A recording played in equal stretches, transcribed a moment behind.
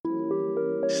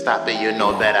Stop it, you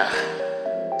know better.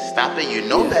 Stop it, you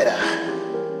know better.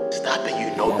 Stop it,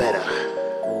 you know better.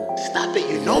 Stop it,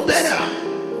 you know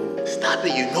better. Stop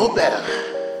it, you know better.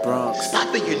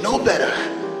 Stop it, you know better.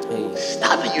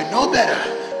 Stop it, you know better.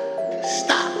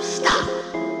 Stop.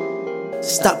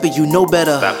 Stop it, you know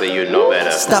better. Stop it, you know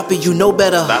better. Stop it, you know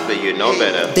better. Stop it, you know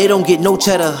better. They don't get no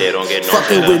cheddar. They don't get no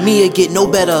Fucking cheddar. with me, it get no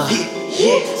better.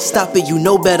 Stop it, you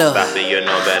know better. Stop it, you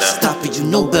know better. Stop it, you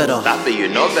know better. Stop it, you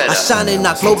know better. I shine and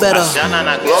I glow better. Shine and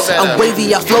I glow better. I'm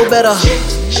wavy, I flow better.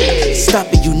 Stop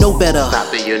it, you know better.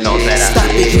 Stop it, you know better.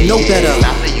 Stop it, you know better.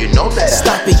 Stop it, you know better.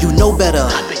 Stop it, you know better.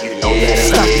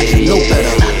 Stop it, you know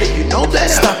better. Stop it, you know better.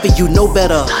 Stop it, you know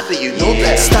better. Stop it, you know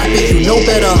better. Stop it, you know better. Stop it, you know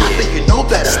better. Stop it, you know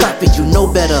better. Stop it, you know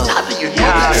better. Stop it, you know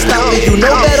better. Stop it, you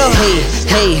know better.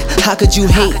 Hey, how could you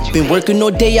hate? Been working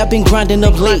all day, I've been grinding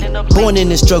up late. Born in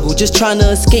the struggle, just trying to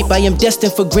escape. I am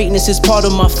destined for greatness, it's part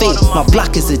of my fate. My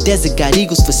block is a desert, got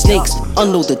eagles for snakes.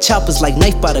 Unload the choppers like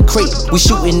knife by the crate. We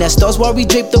shooting at stars while we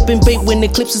draped up in bait. When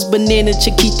eclipse is banana,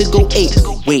 Chiquita go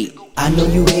 8. Wait, I know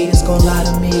you haters gon' lie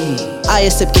to me. I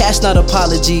accept cash, not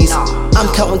apologies. I'm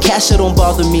counting cash, it don't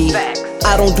bother me.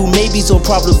 I don't do maybes or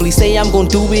probably. Say I'm gon'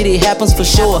 do it, it happens for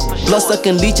sure. Blood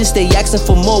sucking leeches, stay asking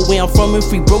for more. Where I'm from,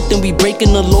 if we broke, then we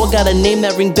breaking the law. Got a name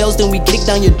that ring bells, then we kick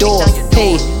down your door.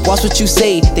 Hey, watch what you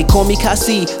say, they call me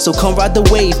Kasi, so come ride the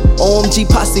wave. OMG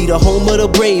Posse, the home of the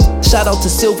brave. Shout out to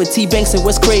Silver, T-Banks, and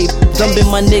West Crave. Dumping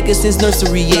my niggas since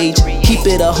nursery age. Keep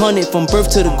it 100 from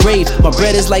birth to the grave. My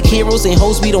bread is like heroes and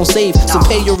hoes we don't save. So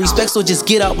pay your respect, so just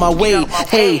get out my way.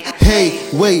 Hey,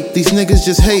 wait, these niggas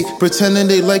just hate. Pretending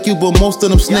they like you, but most of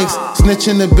them snakes.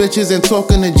 Snitching to bitches and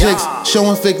talking to jakes.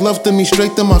 Showing fake love to me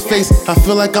straight to my face. I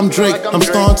feel like I'm Drake. I'm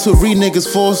starting to read niggas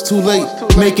before it's too late.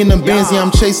 Making them bands, yeah,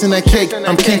 I'm chasing that cake.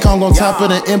 I'm King Kong on top of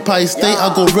the Empire State.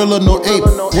 I gorilla, no ape.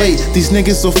 Wait, these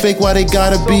niggas so fake, why they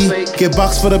gotta be? Get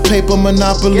boxed for the paper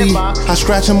monopoly. I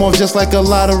scratch them off just like a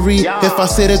lottery. If I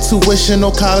say the tuition,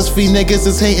 no college fee, niggas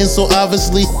is hating, so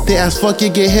obviously they ask fuck you,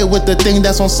 get hit with the thing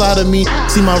that's on side of me.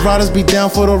 See my riders be down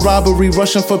for the robbery,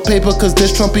 rushing for paper cause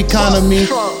this Trump economy.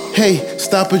 Hey,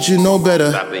 stop it, you know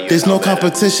better. There's no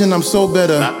competition, I'm so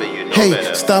better.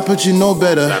 Hey, stop it, you know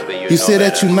better. You say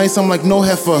that you nice, I'm like no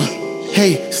heifer.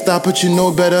 Hey, stop it, you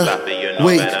know better.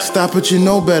 Wait, stop it, you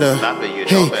know better.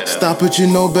 Hey, stop it, you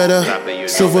know better.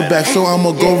 Silverback, so I'm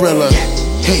a gorilla.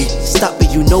 Hey, stop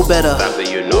it, you know better. Stop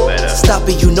it, you know better. Stop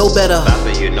it, you know better. Stop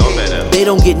it, you know better. They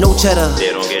don't get no cheddar.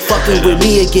 They don't get no Fucking cheddar. with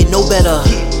me, it get no better.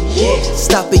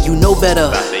 Stop it, you know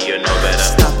better. Stop it, you know better.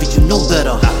 Stop it, you know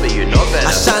better. Stop it, you know better.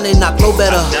 I shine and I glow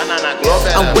better. Shine and I glow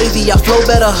better. I'm wavy, I flow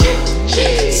better.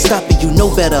 Stop it, you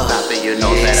know better. Stop it, you know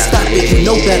better. Stop it, you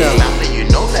know better.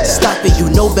 Stop it, you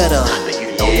know better. Stop it, you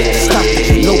know better. Stop it,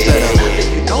 you know better. Stop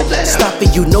it, you know better. Stop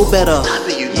it, you know better. Stop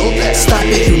it, you know better. Stop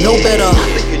it, you know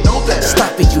better.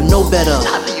 Stop it, you know better.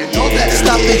 Stop it, you know better.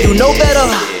 Stop it, you know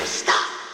better.